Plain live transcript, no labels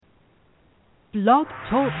Blog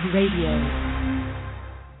Talk Radio.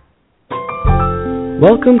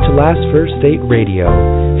 Welcome to Last First Date Radio,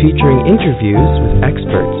 featuring interviews with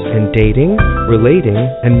experts in dating, relating,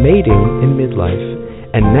 and mating in midlife.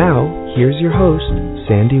 And now, here's your host,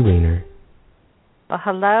 Sandy Weiner. Well,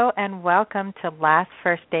 hello and welcome to Last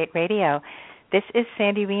First Date Radio. This is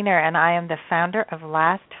Sandy Weiner, and I am the founder of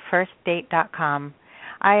LastFirstDate.com.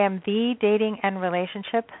 I am the dating and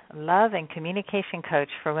relationship, love, and communication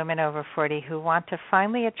coach for women over 40 who want to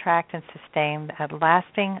finally attract and sustain a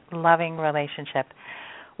lasting, loving relationship.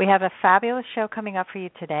 We have a fabulous show coming up for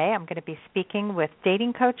you today. I'm going to be speaking with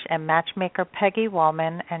dating coach and matchmaker Peggy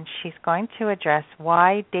Wallman, and she's going to address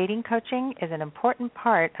why dating coaching is an important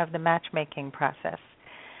part of the matchmaking process.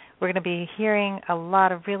 We're going to be hearing a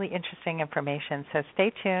lot of really interesting information, so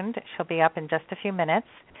stay tuned. She'll be up in just a few minutes.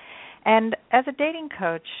 And as a dating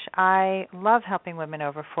coach, I love helping women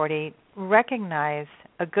over 40 recognize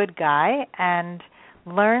a good guy and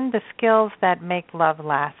learn the skills that make love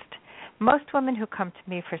last. Most women who come to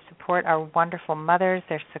me for support are wonderful mothers.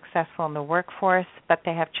 They're successful in the workforce, but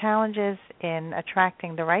they have challenges in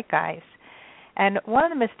attracting the right guys. And one of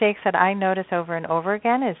the mistakes that I notice over and over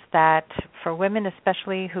again is that for women,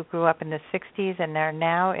 especially who grew up in the 60s and are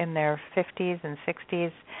now in their 50s and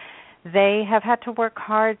 60s, they have had to work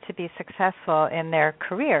hard to be successful in their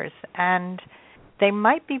careers, and they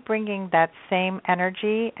might be bringing that same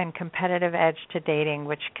energy and competitive edge to dating,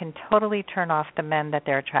 which can totally turn off the men that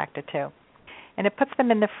they're attracted to. And it puts them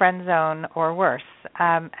in the friend zone or worse.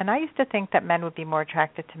 And I used to think that men would be more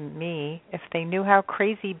attracted to me if they knew how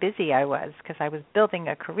crazy busy I was, because I was building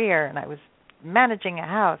a career and I was managing a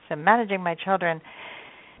house and managing my children.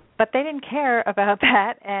 But they didn't care about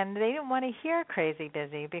that, and they didn't want to hear crazy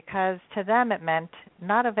busy because to them it meant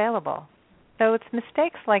not available. So it's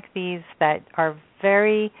mistakes like these that are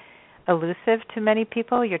very elusive to many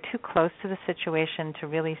people. You're too close to the situation to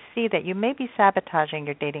really see that you may be sabotaging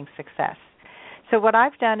your dating success. So what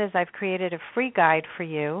I've done is I've created a free guide for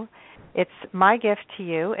you. It's my gift to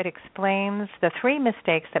you. It explains the 3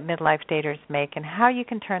 mistakes that midlife daters make and how you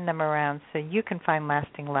can turn them around so you can find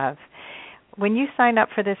lasting love. When you sign up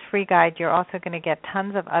for this free guide, you're also going to get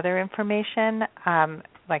tons of other information,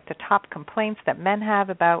 like the top complaints that men have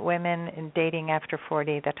about women in dating after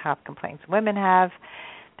 40, the top complaints women have,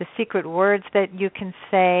 the secret words that you can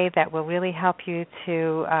say that will really help you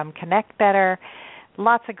to connect better,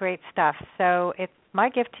 lots of great stuff. So it's my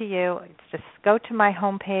gift to you. It's just go to my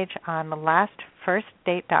homepage on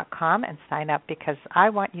LastFirstDate.com and sign up because I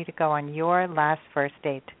want you to go on your last first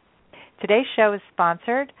date. Today's show is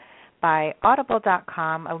sponsored by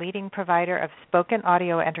Audible.com, a leading provider of spoken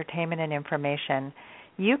audio entertainment and information.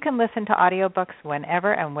 You can listen to audiobooks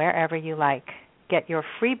whenever and wherever you like. Get your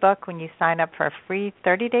free book when you sign up for a free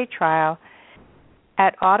 30-day trial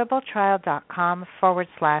at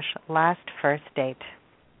audibletrial.com/lastfirstdate.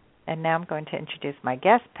 And now I'm going to introduce my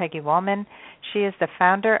guest, Peggy Wallman. She is the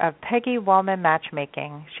founder of Peggy Wallman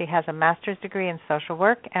Matchmaking. She has a master's degree in social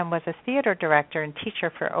work and was a theater director and teacher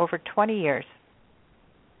for over 20 years.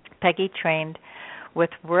 Peggy trained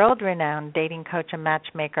with world-renowned dating coach and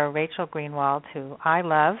matchmaker Rachel Greenwald, who I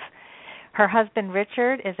love. Her husband,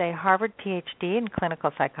 Richard, is a Harvard Ph.D. in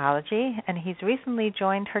clinical psychology, and he's recently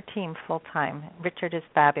joined her team full-time. Richard is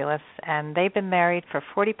fabulous, and they've been married for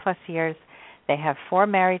 40-plus years. They have 4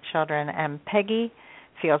 married children, and Peggy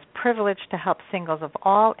feels privileged to help singles of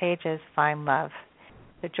all ages find love.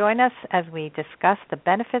 So join us as we discuss the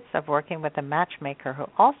benefits of working with a matchmaker who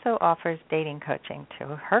also offers dating coaching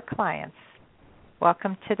to her clients.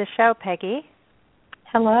 Welcome to the show, Peggy.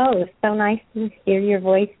 Hello. It's so nice to hear your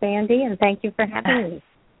voice, Sandy, and thank you for having me.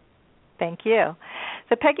 Thank you.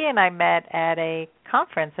 So Peggy and I met at a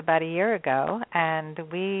conference about a year ago, and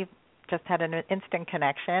we just had an instant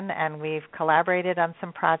connection, and we've collaborated on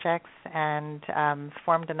some projects and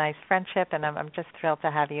formed a nice friendship, and I'm just thrilled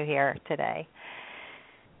to have you here today.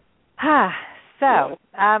 So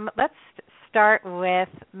let's start with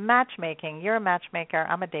matchmaking. You're a matchmaker.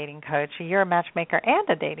 I'm a dating coach. You're a matchmaker and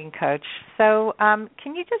a dating coach. So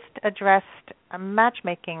can you just address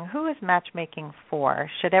matchmaking? Who is matchmaking for?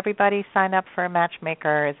 Should everybody sign up for a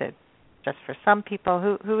matchmaker? Is it just for some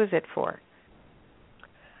people? Who is it for?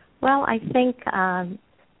 Well, I think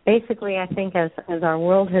basically I think as our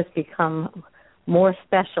world has become more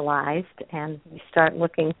specialized and we start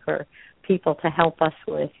looking for people to help us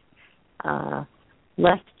with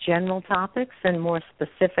less general topics and more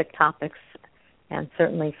specific topics, and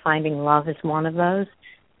certainly finding love is one of those,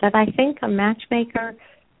 that I think a matchmaker,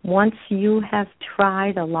 once you have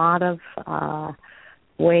tried a lot of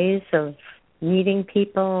ways of meeting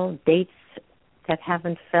people, dates that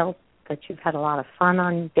haven't felt that you've had a lot of fun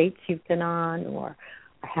on dates you've been on, or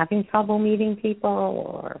are having trouble meeting people,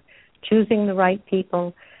 or choosing the right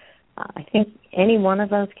people. I think any one of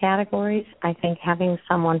those categories, I think having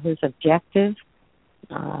someone who's objective,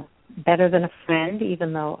 better than a friend,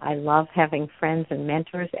 even though I love having friends and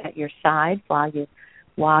mentors at your side while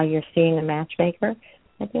you're seeing a matchmaker.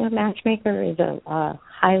 I think a matchmaker is a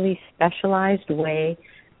highly specialized way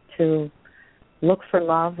to look for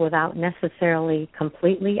love without necessarily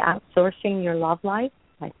completely outsourcing your love life.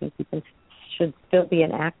 I think you should still be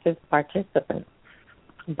an active participant.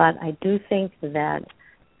 But I do think that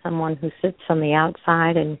someone who sits on the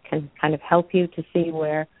outside and can kind of help you to see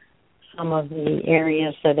where some of the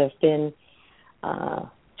areas that have been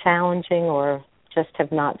challenging or just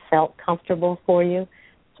have not felt comfortable for you,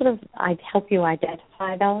 I'd help you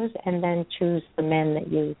identify those and then choose the men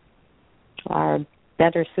that you are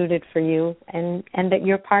better suited for you, and that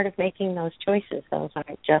you're part of making those choices. Those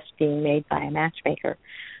aren't just being made by a matchmaker.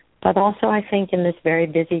 But also I think in this very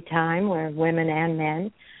busy time where women and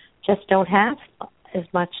men just don't have as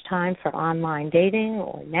much time for online dating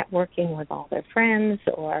or networking with all their friends,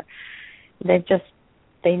 or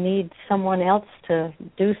they need someone else to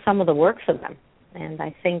do some of the work for them. And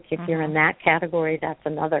I think if you're in that category, that's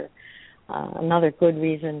another good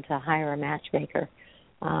reason to hire a matchmaker.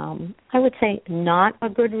 I would say not a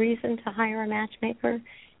good reason to hire a matchmaker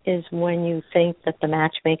is when you think that the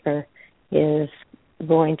matchmaker is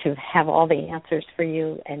going to have all the answers for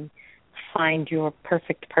you and find your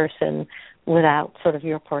perfect person without sort of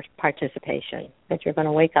your participation. That you're going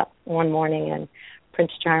to wake up one morning and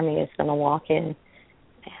Prince Charming is going to walk in.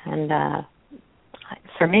 And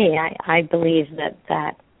for me, I believe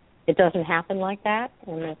that it doesn't happen like that,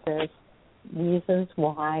 and that there's reasons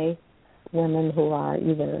why women who are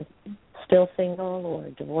either still single or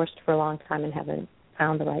divorced for a long time and haven't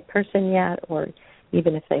found the right person yet, or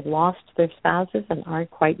even if they've lost their spouses and aren't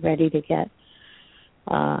quite ready to get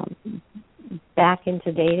back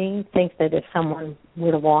into dating, think that if someone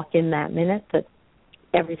were to walk in that minute, that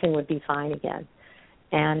everything would be fine again.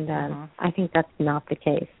 And I think that's not the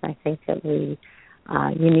case. I think that you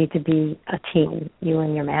need to be a team, you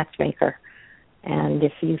and your matchmaker. And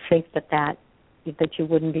if you think that you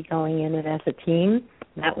wouldn't be going in it as a team,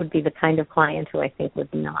 that would be the kind of client who I think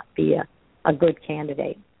would not be a good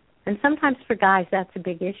candidate. And sometimes for guys, that's a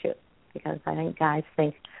big issue, because I think guys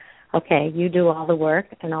think, okay, you do all the work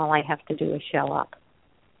and all I have to do is show up.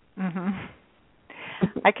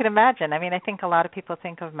 I can imagine. I mean, I think a lot of people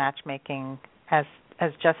think of matchmaking as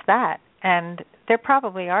just that. And there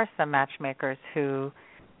probably are some matchmakers who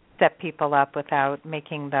set people up without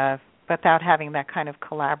having that kind of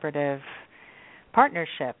collaborative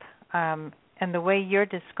partnership. And the way you're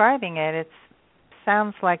describing it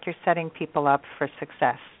sounds like you're setting people up for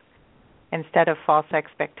success instead of false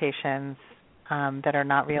expectations that are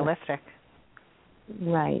not realistic.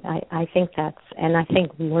 Right. I think and I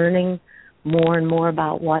think learning more and more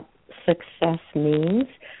about what success means.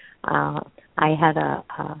 I had a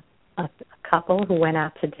couple who went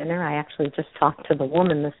out to dinner. I actually just talked to the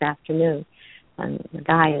woman this afternoon, and the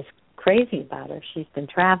guy is crazy about her. She's been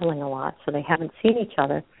traveling a lot, so they haven't seen each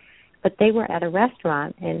other. But they were at a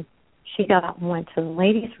restaurant, and she got up and went to the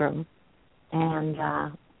ladies' room, and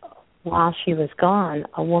while she was gone,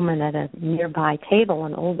 a woman at a nearby table,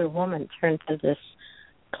 an older woman, turned to this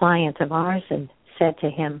client of ours and said to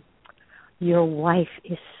him, "Your wife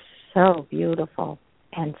is so beautiful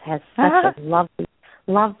and has such a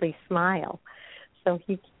lovely smile." So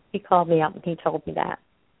he called me up and he told me that.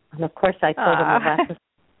 And of course I told him, well,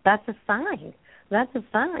 that's a sign. That's a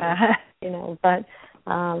sign. But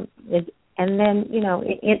and then,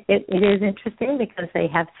 it is interesting because they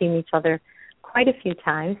have seen each other quite a few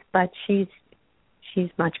times, but she's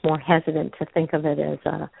much more hesitant to think of it as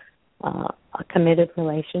a committed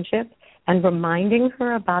relationship, and reminding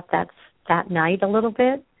her about that night a little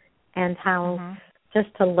bit, and how just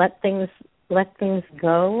to let things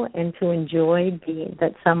go and to enjoy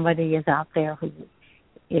that somebody is out there who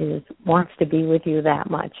wants to be with you that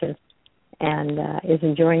much and is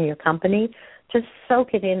enjoying your company. Just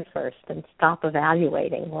soak it in first and stop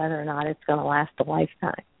evaluating whether or not it's going to last a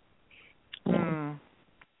lifetime.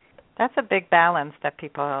 That's a big balance that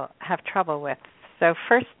people have trouble with. So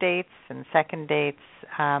first dates and second dates,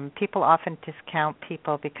 people often discount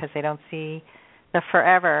people because they don't see the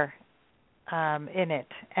forever in it.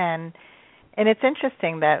 And it's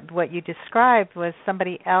interesting that what you described was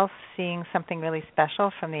somebody else seeing something really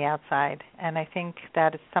special from the outside. And I think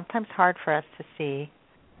that it's sometimes hard for us to see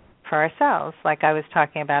for ourselves, like I was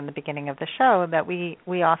talking about in the beginning of the show, that we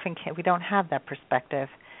often we don't have that perspective.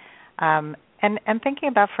 And thinking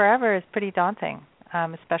about forever is pretty daunting.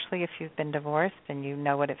 especially if you've been divorced and you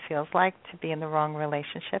know what it feels like to be in the wrong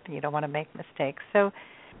relationship and you don't want to make mistakes. So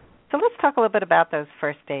let's talk a little bit about those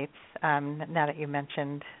first dates, now that you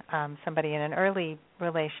mentioned somebody in an early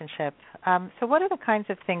relationship. So what are the kinds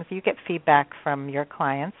of things you get feedback from your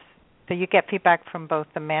clients? So you get feedback from both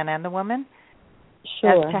the man and the woman?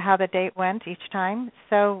 Sure. As to how the date went each time.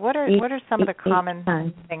 So what are some of the common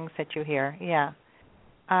things that you hear? Yeah.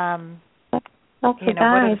 Well, for what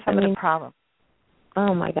are some of the problems?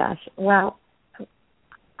 Oh my gosh. Well,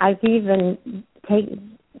 I've even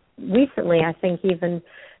recently, I think, even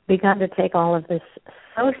begun to take all of this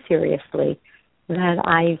so seriously that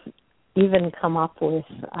I've even come up with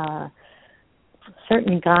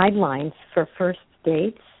certain guidelines for first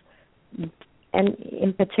dates. And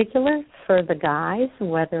in particular, for the guys,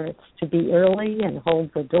 whether it's to be early and hold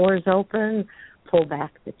the doors open, pull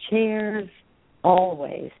back the chairs,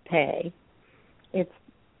 always pay. It's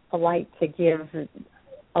polite to give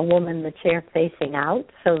a woman the chair facing out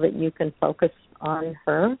so that you can focus on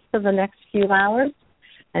her for the next few hours.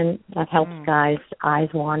 And that helps guys' eyes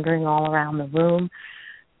wandering all around the room.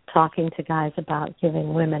 Talking to guys about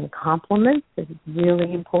giving women compliments is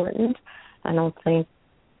really important. I don't think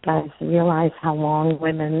guys realize how long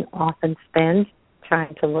women often spend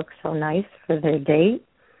trying to look so nice for their date.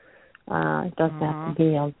 It doesn't have to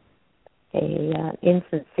be a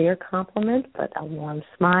insincere compliment, but a warm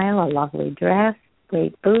smile, a lovely dress,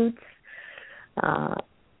 great boots,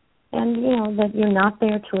 and that you're not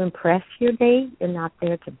there to impress your date. You're not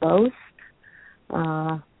there to boast.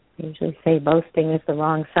 I usually say boasting is the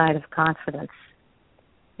wrong side of confidence.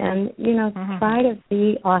 And, try to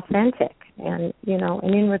be authentic. And,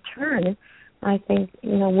 and in return, I think,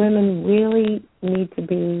 women really need to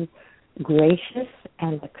be gracious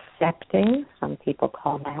and accepting. Some people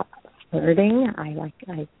call that flirting.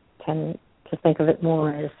 I tend to think of it more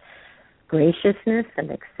as graciousness and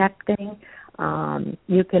accepting.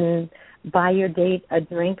 You can buy your date a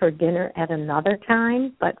drink or dinner at another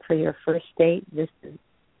time, but for your first date, this is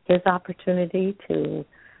his opportunity to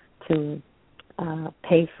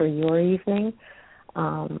pay for your evening.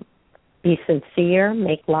 Be sincere.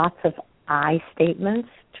 Make lots of I statements.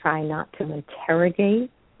 Try not to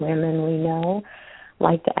interrogate. Women, we know,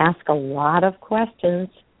 like to ask a lot of questions,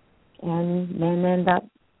 and men end up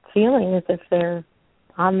feeling as if they're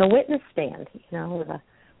on the witness stand, with a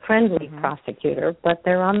friendly prosecutor, but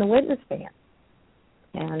they're on the witness stand.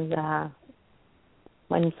 And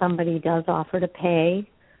when somebody does offer to pay,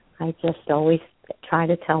 I just always try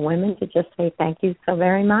to tell women to just say, thank you so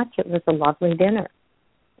very much. It was a lovely dinner.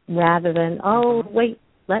 Rather than, wait,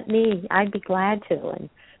 I'd be glad to. And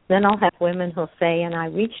then I'll have women who'll say, and I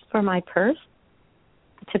reached for my purse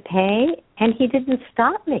to pay, and he didn't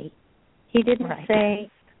stop me. He didn't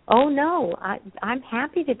say, oh, no, I'm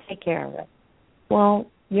happy to take care of it. Well,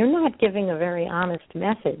 you're not giving a very honest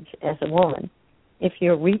message as a woman if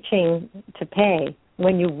you're reaching to pay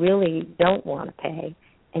when you really don't want to pay,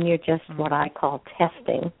 and you're just what I call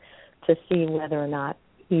testing to see whether or not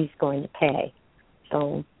he's going to pay.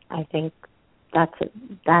 So I think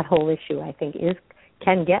that whole issue, I think,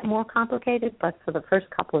 can get more complicated, but for the first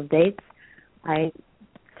couple of dates, I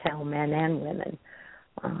tell men and women,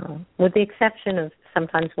 with the exception of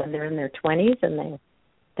sometimes when they're in their 20s and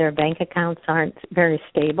their bank accounts aren't very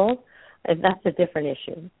stable, that's a different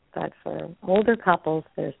issue. But for older couples,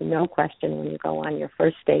 there's no question when you go on your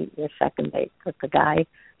first date, your second date, that the guy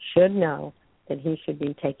should know that he should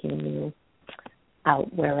be taking you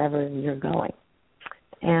out wherever you're going.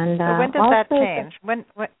 And so when does that change? When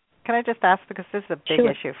can I just ask, because this is a big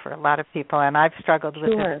issue for a lot of people, and I've struggled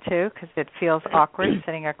with this too, because it feels awkward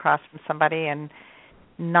sitting across from somebody and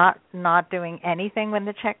not doing anything when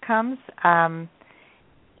the check comes. I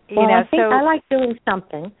think I like doing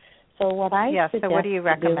something. So what I suggest, so what do you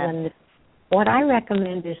recommend? What I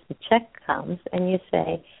recommend is the check comes and you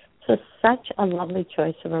say, "So such a lovely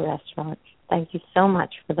choice of a restaurant. Thank you so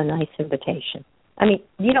much for the nice invitation." I mean,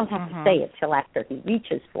 you don't have to say it till after he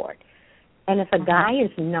reaches for it. And if a guy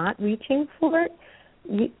is not reaching for it,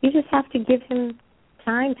 you just have to give him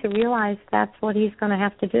time to realize that's what he's going to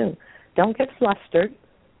have to do. Don't get flustered,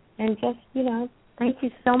 and just, thank you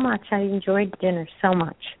so much. I enjoyed dinner so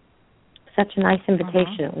much. Such a nice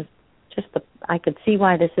invitation. It was just I could see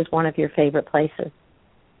why this is one of your favorite places.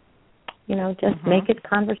 Just make it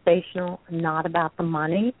conversational, not about the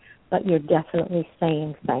money, but you're definitely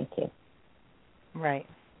saying thank you. Right.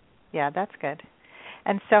 Yeah, that's good.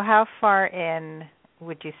 And so how far in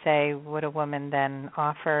would you say would a woman then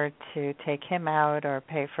offer to take him out or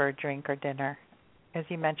pay for a drink or dinner? As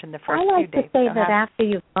you mentioned, the first few dates. I like to say that after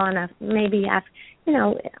you've gone, maybe after,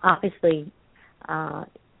 obviously,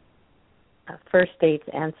 first dates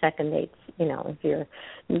and second dates,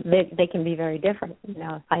 if they can be very different.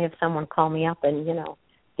 If I have someone call me up and,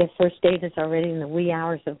 their first date is already in the wee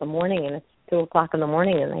hours of the morning and it's 2:00 in the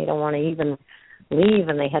morning and they don't want to even leave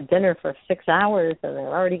and they had dinner for 6 hours and they're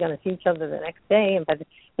already going to see each other the next day. And,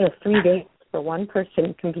 3 dates for one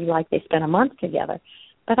person can be like they spent a month together.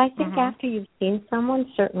 But I think after you've seen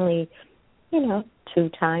someone, certainly, 2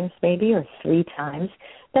 times maybe or 3 times,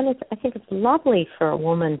 then I think it's lovely for a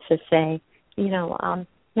woman to say,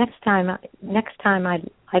 next time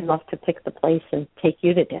I'd love to pick the place and take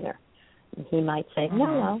you to dinner. And he might say,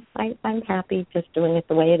 no, I'm happy just doing it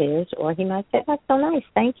the way it is. Or he might say, that's so nice,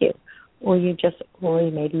 thank you. Or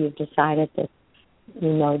maybe you've decided that,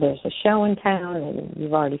 there's a show in town and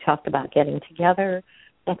you've already talked about getting together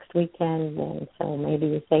next weekend. And so maybe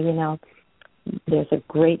you say, there's a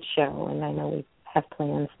great show and I know we have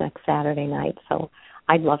plans next Saturday night, so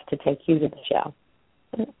I'd love to take you to the show.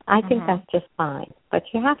 And I think that's just fine. But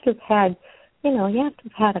you have to have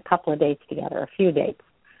had a couple of dates together, a few dates,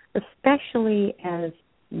 especially as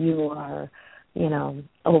you are,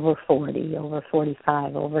 over 40, over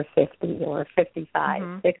 45, over 50, or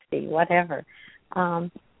 55, 60, whatever. You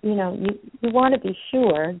want to be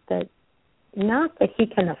sure that not that he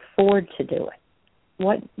can afford to do it.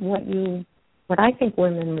 What I think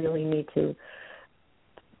women really need to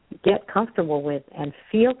get comfortable with and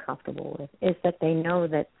feel comfortable with is that they know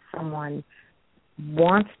that someone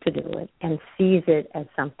wants to do it and sees it as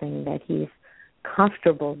something that he's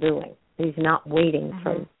comfortable doing. He's not waiting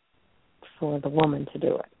for the woman to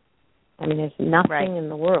do it. I mean, there's nothing in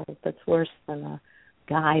the world that's worse than a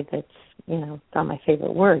guy that's, it's not my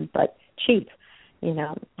favorite word, but cheap,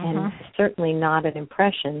 and certainly not an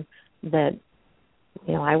impression that,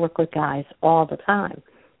 I work with guys all the time,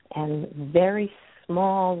 and very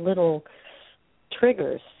small little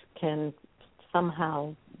triggers can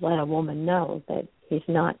somehow let a woman know that he's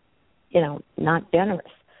not, not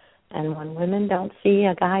generous. And when women don't see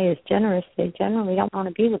a guy as generous, they generally don't want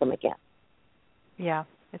to be with him again. Yeah,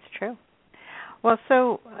 it's true. Well,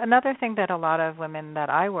 so another thing that a lot of women that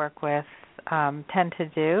I work with tend to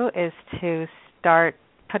do is to start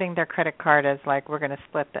putting their credit card as like, we're going to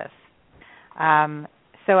split this.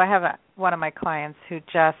 So I have one of my clients who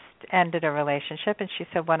just ended a relationship, and she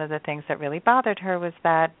said one of the things that really bothered her was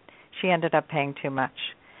that she ended up paying too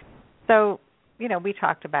much. So, we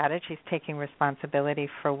talked about it. She's taking responsibility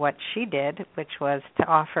for what she did, which was to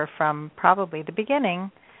offer from probably the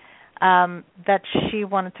beginning that she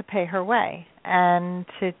wanted to pay her way and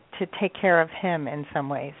to take care of him in some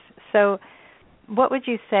ways. So what would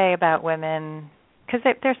you say about women, because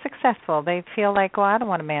they're successful, they feel like, well, I don't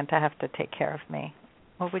want a man to have to take care of me.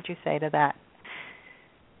 What would you say to that?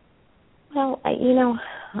 Well,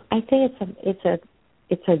 I think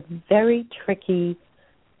it's a very tricky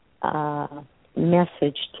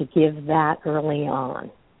message to give that early on.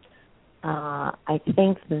 I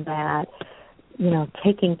think that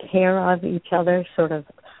taking care of each other sort of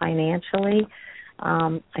financially,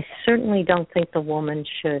 I certainly don't think the woman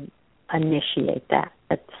should initiate that.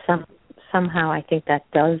 But somehow I think that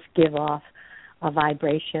does give off a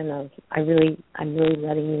vibration of I'm really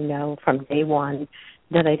letting you know from day one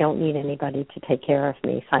that I don't need anybody to take care of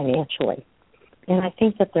me financially. And I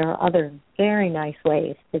think that there are other very nice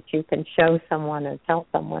ways that you can show someone or tell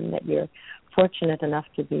someone that you're fortunate enough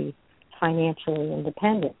to be financially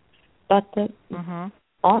independent. But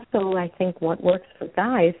also I think what works for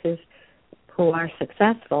guys is who are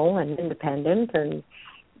successful and independent and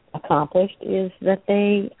accomplished is that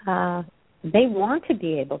they want to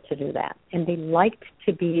be able to do that, and they like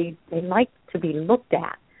to be looked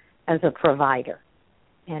at as a provider.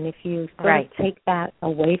 And if you sort of take that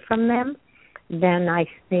away from them, then I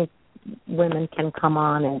think women can come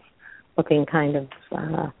on as looking kind of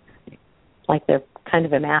like they're kind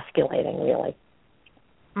of emasculating, really.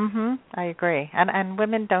 I agree, and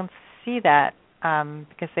women don't see that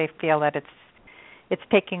because they feel that it's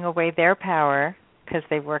taking away their power because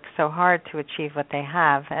they work so hard to achieve what they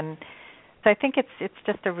have. And so I think it's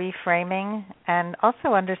just a reframing and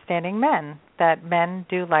also understanding men, that men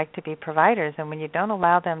do like to be providers, and when you don't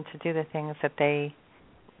allow them to do the things that they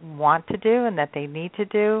want to do and that they need to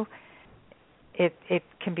do, it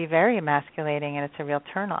can be very emasculating, and it's a real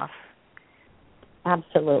turnoff.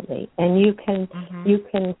 Absolutely. And you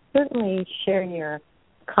can certainly share your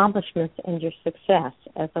accomplishments and your success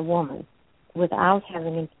as a woman without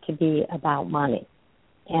having it to be about money.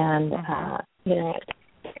 And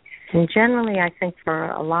and generally I think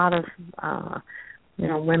for a lot of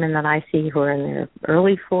women that I see who are in their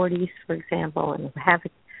early 40s, for example, and have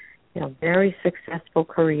very successful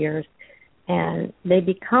careers, and they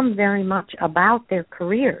become very much about their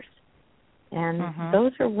careers. And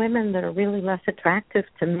those are women that are really less attractive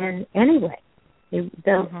to men anyway.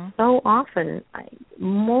 They'll so often,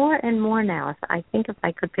 more and more now, I think if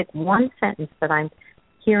I could pick one sentence that I'm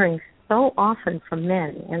hearing so often from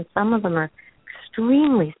men, and some of them are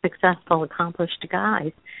extremely successful, accomplished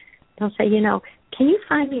guys, they'll say, can you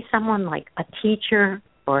find me someone like a teacher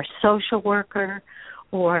or a social worker,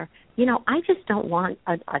 or, I just don't want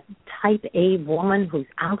a type A woman who's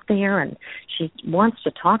out there and she wants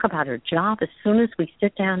to talk about her job as soon as we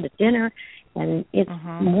sit down to dinner, and it's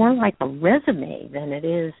more like a resume than it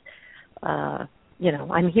is,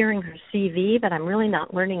 I'm hearing her CV, but I'm really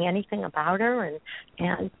not learning anything about her,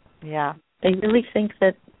 and they really think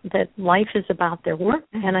that life is about their work,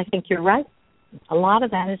 and I think you're right. A lot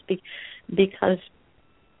of that is because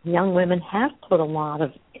young women have put a lot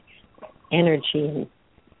of energy and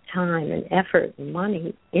time and effort and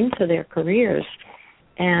money into their careers,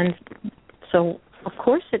 and so of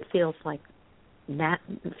course it feels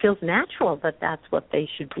natural that that's what they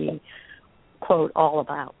should be, quote, all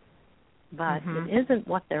about. But it isn't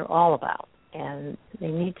what they're all about, and they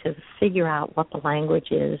need to figure out what the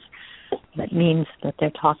language is that means that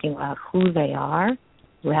they're talking about who they are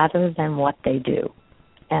rather than what they do.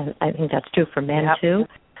 And I think that's true for men too,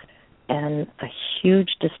 and a huge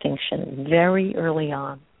distinction very early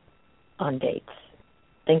on dates,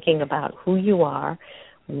 thinking about who you are,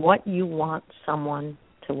 what you want someone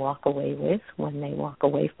to walk away with when they walk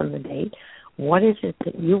away from the date. What is it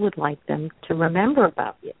that you would like them to remember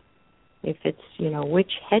about you? If it's,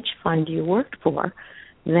 which hedge fund you worked for,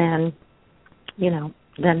 then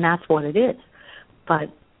that's what it is.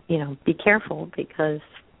 But, be careful, because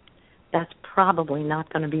that's probably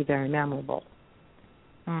not going to be very memorable.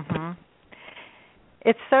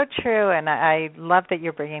 It's so true, and I love that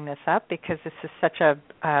you're bringing this up, because this is such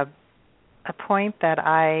a point that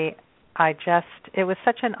it was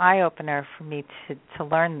such an eye-opener for me to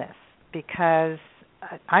learn this, because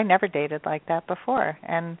I never dated like that before.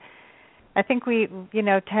 And I think we,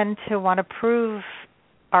 tend to want to prove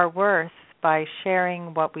our worth by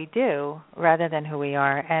sharing what we do rather than who we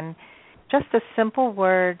are. And just a simple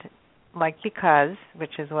word like because,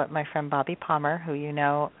 which is what my friend Bobby Palmer, who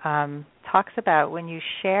talks about, when you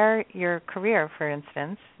share your career, for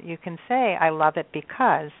instance, you can say, I love it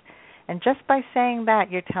because. And just by saying that,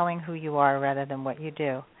 you're telling who you are rather than what you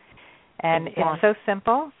do. And it's so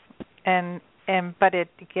simple, but it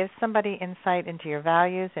gives somebody insight into your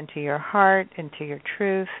values, into your heart, into your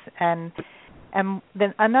truth. And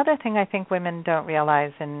then another thing I think women don't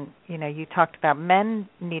realize, and you talked about men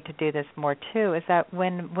need to do this more too, is that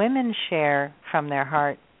when women share from their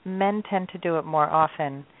heart, men tend to do it more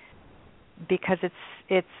often, because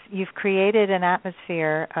it's you've created an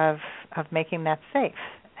atmosphere of making that safe.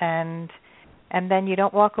 And then you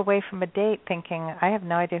don't walk away from a date thinking, I have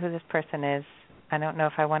no idea who this person is. I don't know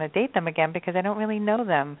if I want to date them again because I don't really know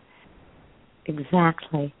them.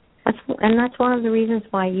 Exactly. That's one of the reasons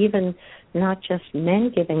why even not just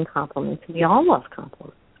men giving compliments, we all love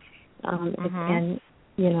compliments. And,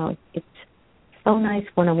 it's so nice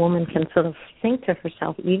when a woman can sort of think to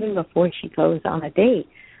herself, even before she goes on a date,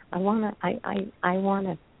 I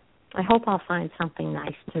hope I'll find something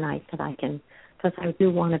nice tonight that I can, because I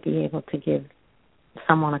do want to be able to give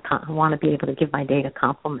someone I want to be able to give my date a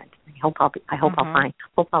compliment. I hope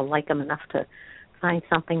I'll like them enough to find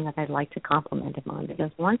something that I'd like to compliment him on,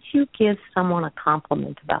 because once you give someone a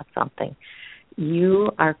compliment about something,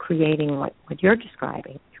 you are creating what you're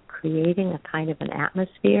describing. You're creating a kind of an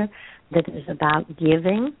atmosphere that is about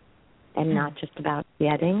giving and not just about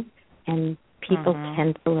getting, and people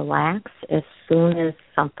tend to relax as soon as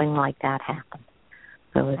something like that happens.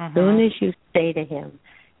 So as soon as you say to him,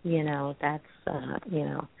 that's,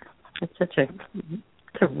 it's such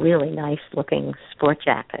a really nice looking sport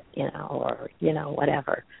jacket, or,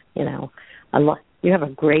 whatever, you have a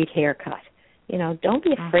great haircut. Don't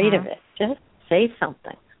be afraid of it. Just say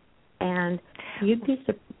something. And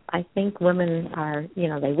I think women are,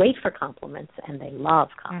 they wait for compliments and they love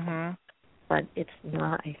compliments. But it's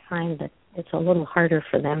not, I find that it's a little harder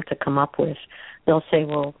for them to come up with. They'll say,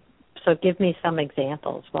 well, so give me some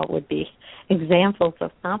examples. What would be examples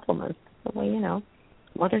of compliments? Well,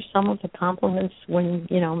 what are some of the compliments when,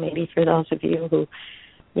 maybe for those of you who,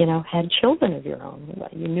 had children of your own,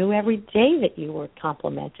 you knew every day that you were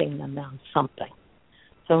complimenting them on something.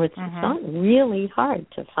 So it's not really hard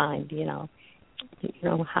to find,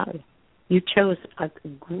 how you chose a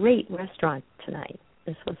great restaurant tonight.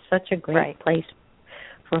 This was such a great place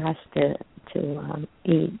for us to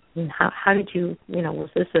eat. And how did you, was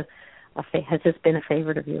this has this been a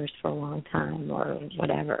favorite of yours for a long time or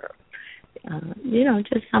whatever?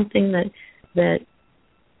 Just something that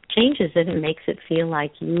changes it and makes it feel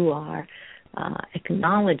like you are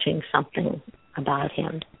acknowledging something about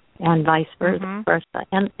him, and vice versa,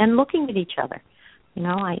 and looking at each other. You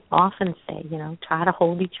know, I often say, you know, try to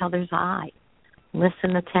hold each other's eye,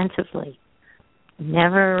 listen attentively,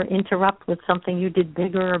 never interrupt with something you did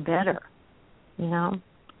bigger or better, you know.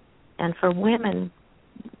 And for women,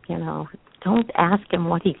 you know, don't ask him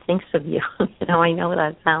what he thinks of you. You know, I know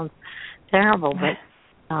that sounds terrible, but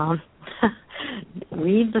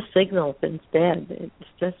read the signals instead. It's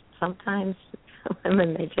just sometimes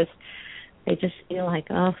women, they just feel like,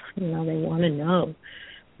 oh, you know, they want to know.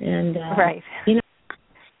 And right. You know,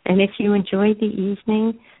 and if you enjoyed the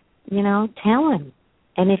evening, you know, tell him.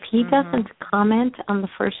 And if he doesn't comment on the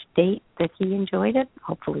first date that he enjoyed it,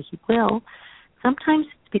 hopefully he will. Sometimes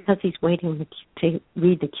it's because he's waiting to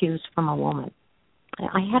read the cues from a woman.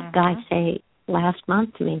 I had a guy say last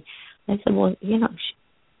month to me, I said, well,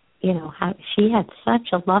 she had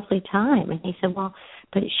such a lovely time. And he said, well,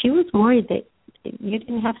 but she was worried that you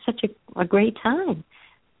didn't have such a great time.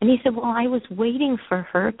 And he said, well, I was waiting for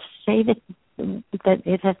her to say that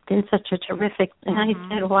it has been such a terrific. And I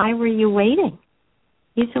said, why were you waiting?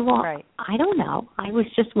 He said, well, I don't know. I was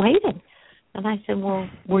just waiting. And I said, well,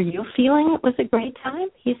 were you feeling it was a great time?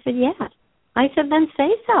 He said, yes. I said, then say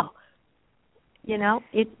so. You know,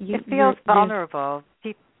 it feels vulnerable.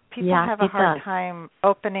 People have a hard time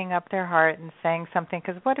opening up their heart and saying something,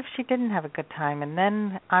 because what if she didn't have a good time, and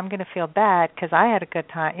then I'm going to feel bad because I had a good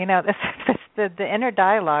time. You know, the inner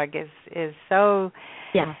dialogue is so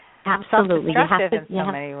absolutely self-destructive in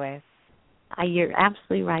so many ways. You're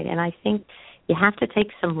absolutely right, and I think you have to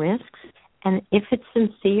take some risks. And if it's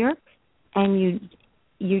sincere, and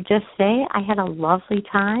you just say, I had a lovely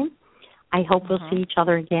time, I hope we'll see each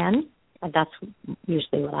other again. That's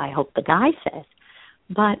usually what I hope the guy says.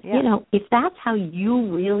 But, you know, if that's how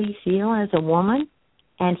you really feel as a woman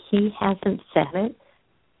and he hasn't said it,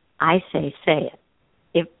 I say it.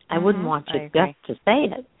 If I wouldn't want you just to say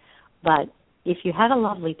it, but if you had a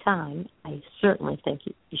lovely time, I certainly think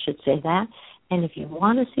you should say that. And if you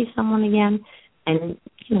want to see someone again, and,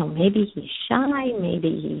 you know, maybe he's shy,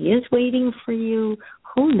 maybe he is waiting for you,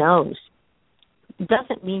 who knows? It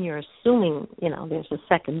doesn't mean you're assuming, you know, there's a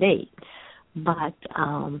second date. But,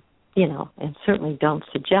 you know, and certainly don't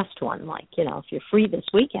suggest one. Like, you know, if you're free this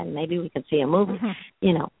weekend, maybe we can see a movie.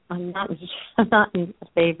 You know, I'm not in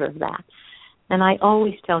favor of that. And I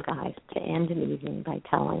always tell guys to end an evening by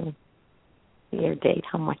telling your date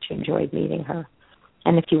how much you enjoyed meeting her.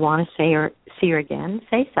 And if you want to see her again,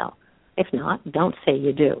 say so. If not, don't say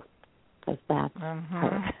you do, because that's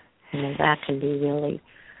you know, that can be really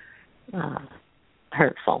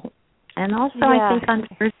hurtful. And also, I think on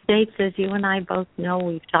first dates, as you and I both know,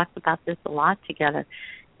 we've talked about this a lot together,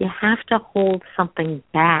 you have to hold something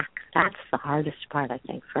back. That's the hardest part, I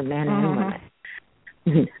think, for men and women.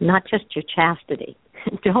 Not just your chastity.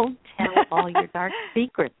 Don't tell all your dark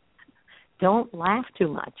secrets. Don't laugh too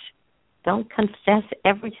much. Don't confess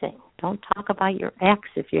everything. Don't talk about your ex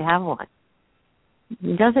if you have one.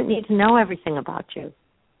 He doesn't need to know everything about you.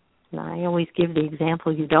 And I always give the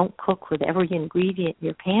example, you don't cook with every ingredient in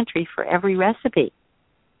your pantry for every recipe.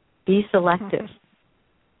 Be selective,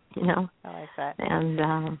 you know. I like that. And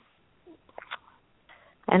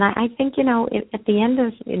I think, you know, at the end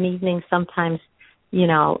of an evening, sometimes, you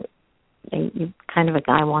know, kind of a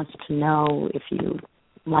guy wants to know if you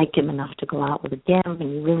like him enough to go out with him,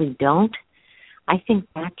 and you really don't. I think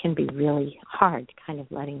that can be really hard, kind of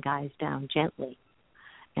letting guys down gently,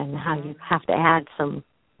 and how you have to add some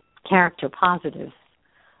character positives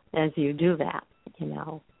as you do that. You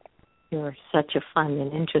know, you're such a fun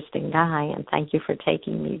and interesting guy, and thank you for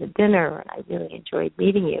taking me to dinner, and I really enjoyed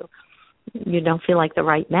meeting you. You don't feel like the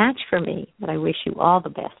right match for me, but I wish you all the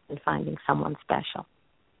best in finding someone special.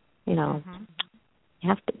 You know, you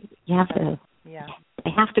have to be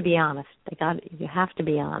honest. You have to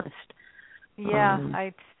be honest. Yeah,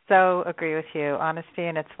 I so agree with you. Honesty,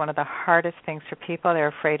 and it's one of the hardest things for people.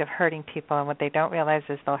 They're afraid of hurting people, and what they don't realize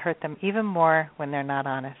is they'll hurt them even more when they're not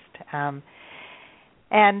honest.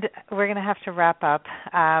 And we're going to have to wrap up.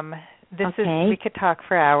 We could talk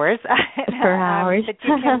for hours. For hours. But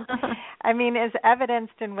you can, I mean, as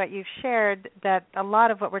evidenced in what you've shared, that a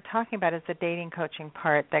lot of what we're talking about is the dating coaching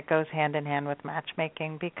part that goes hand in hand with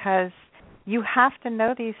matchmaking, because you have to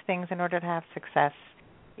know these things in order to have success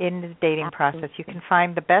in the dating process. You can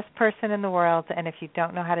find the best person in the world, and if you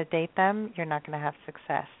don't know how to date them, you're not going to have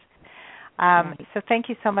success. So thank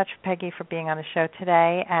you so much, Peggy, for being on the show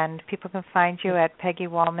today. And people can find you at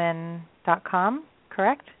PeggyWallman.com,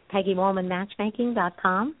 correct?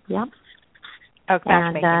 PeggyWallmanMatchmaking.com, yep. Oh,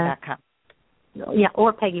 matchmaking.com.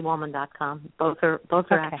 or PeggyWoolman.com. Both are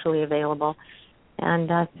Okay. actually available. And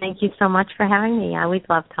thank you so much for having me. I always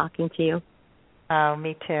love talking to you. Oh,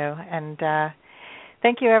 me too. And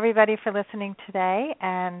thank you, everybody, for listening today.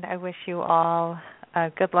 And I wish you all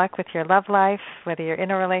good luck with your love life, whether you're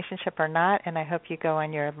in a relationship or not. And I hope you go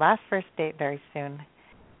on your last first date very soon.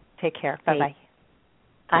 Take care. Bye-bye.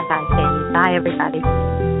 Bye-bye, Sandy. Bye, everybody.